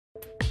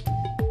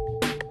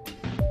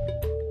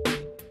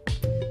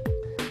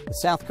The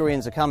South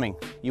Koreans are coming.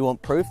 You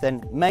want proof?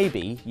 Then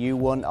maybe you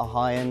want a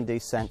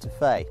Hyundai Santa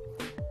Fe.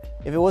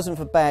 If it wasn't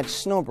for badge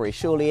snobbery,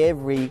 surely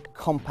every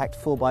compact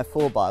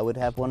 4x4 buyer would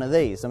have one of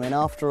these. I mean,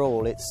 after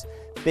all, it's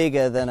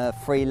bigger than a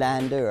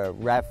Freelander, a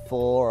RAV4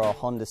 or a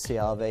Honda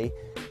CR-V,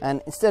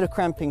 and instead of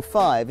cramping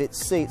 5, it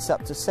seats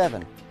up to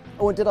 7.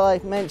 Or did I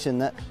mention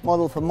that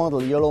model for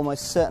model, you'll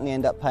almost certainly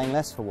end up paying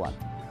less for one?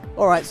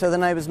 Alright, so the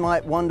neighbours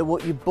might wonder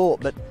what you bought,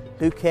 but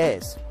who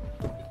cares?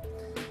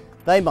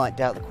 They might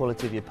doubt the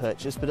quality of your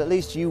purchase, but at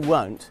least you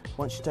won't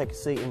once you take a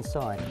seat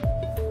inside.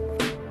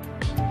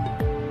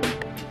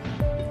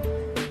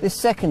 This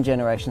second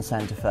generation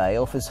Santa Fe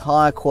offers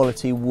higher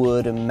quality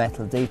wood and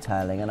metal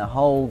detailing and a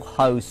whole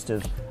host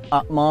of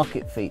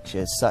upmarket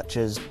features such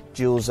as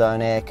dual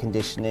zone air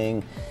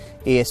conditioning,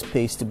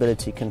 ESP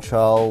stability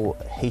control,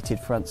 heated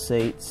front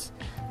seats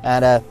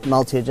and a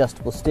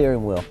multi-adjustable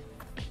steering wheel.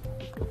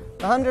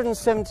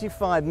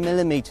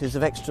 175mm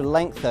of extra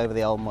length over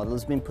the old model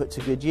has been put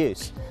to good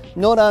use,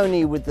 not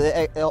only with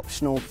the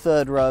optional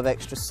third row of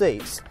extra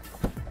seats,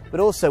 but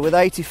also with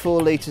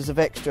 84 litres of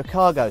extra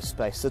cargo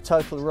space, the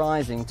total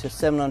rising to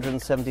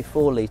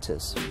 774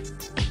 litres.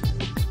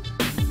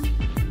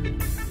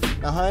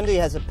 Now Hyundai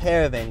has a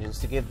pair of engines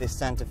to give this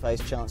Santa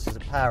Fe's chances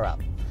of power up.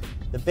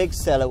 The big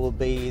seller will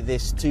be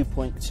this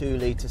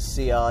 2.2 litre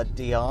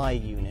CR-DI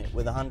unit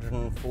with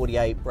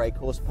 148 brake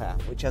horsepower,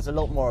 which has a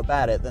lot more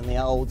about it than the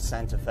old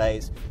Santa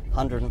Fe's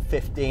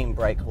 115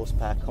 brake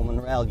horsepower common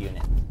rail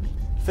unit.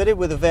 Fitted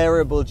with a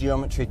variable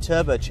geometry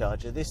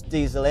turbocharger, this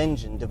diesel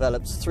engine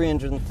develops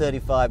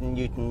 335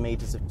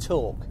 Newton-meters of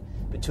torque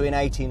between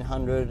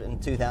 1800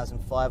 and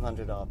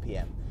 2500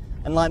 RPM.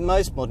 And like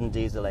most modern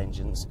diesel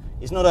engines,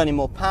 is not only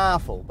more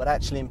powerful, but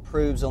actually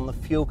improves on the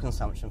fuel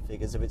consumption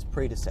figures of its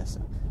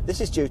predecessor. This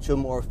is due to a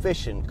more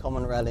efficient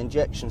common rail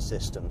injection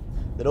system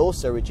that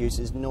also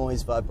reduces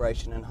noise,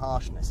 vibration and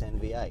harshness,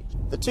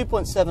 NVH. The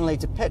 2.7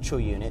 litre petrol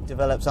unit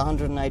develops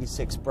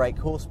 186 brake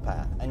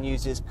horsepower and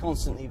uses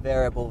constantly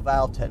variable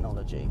valve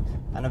technology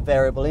and a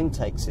variable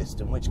intake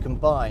system which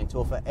combine to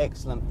offer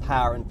excellent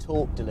power and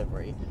torque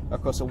delivery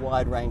across a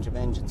wide range of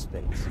engine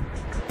speeds.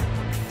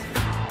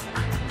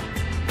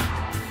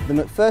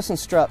 The McPherson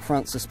strut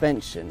front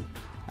suspension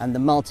and the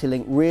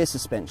multi-link rear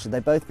suspension,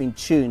 they've both been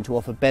tuned to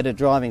offer better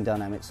driving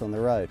dynamics on the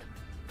road.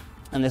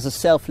 And there's a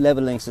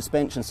self-leveling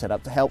suspension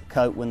setup to help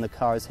cope when the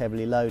car is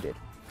heavily loaded.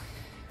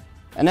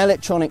 An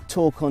electronic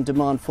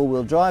torque-on-demand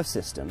four-wheel drive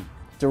system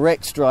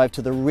directs drive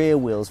to the rear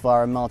wheels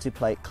via a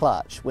multi-plate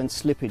clutch when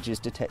slippage is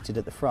detected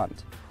at the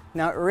front.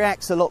 Now it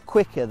reacts a lot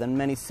quicker than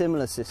many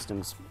similar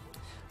systems,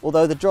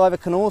 although the driver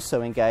can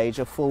also engage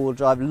a four-wheel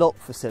drive lock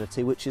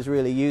facility, which is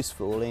really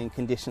useful in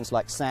conditions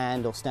like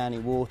sand or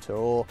standing water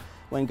or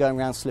when going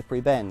around slippery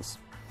bends.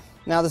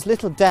 Now there's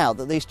little doubt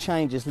that these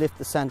changes lift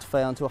the Santa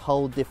Fe onto a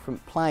whole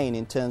different plane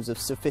in terms of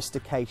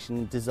sophistication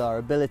and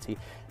desirability,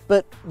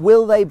 but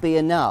will they be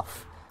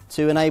enough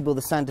to enable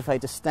the Santa Fe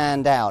to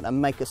stand out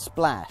and make a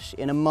splash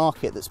in a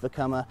market that's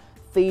become a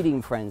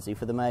feeding frenzy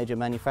for the major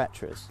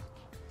manufacturers?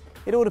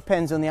 It all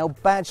depends on the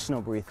old badge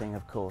snobbery thing,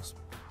 of course.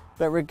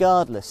 But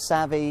regardless,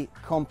 savvy,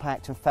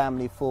 compact and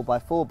family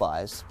 4x4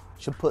 buyers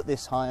should put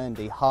this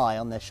Hyundai high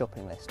on their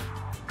shopping list.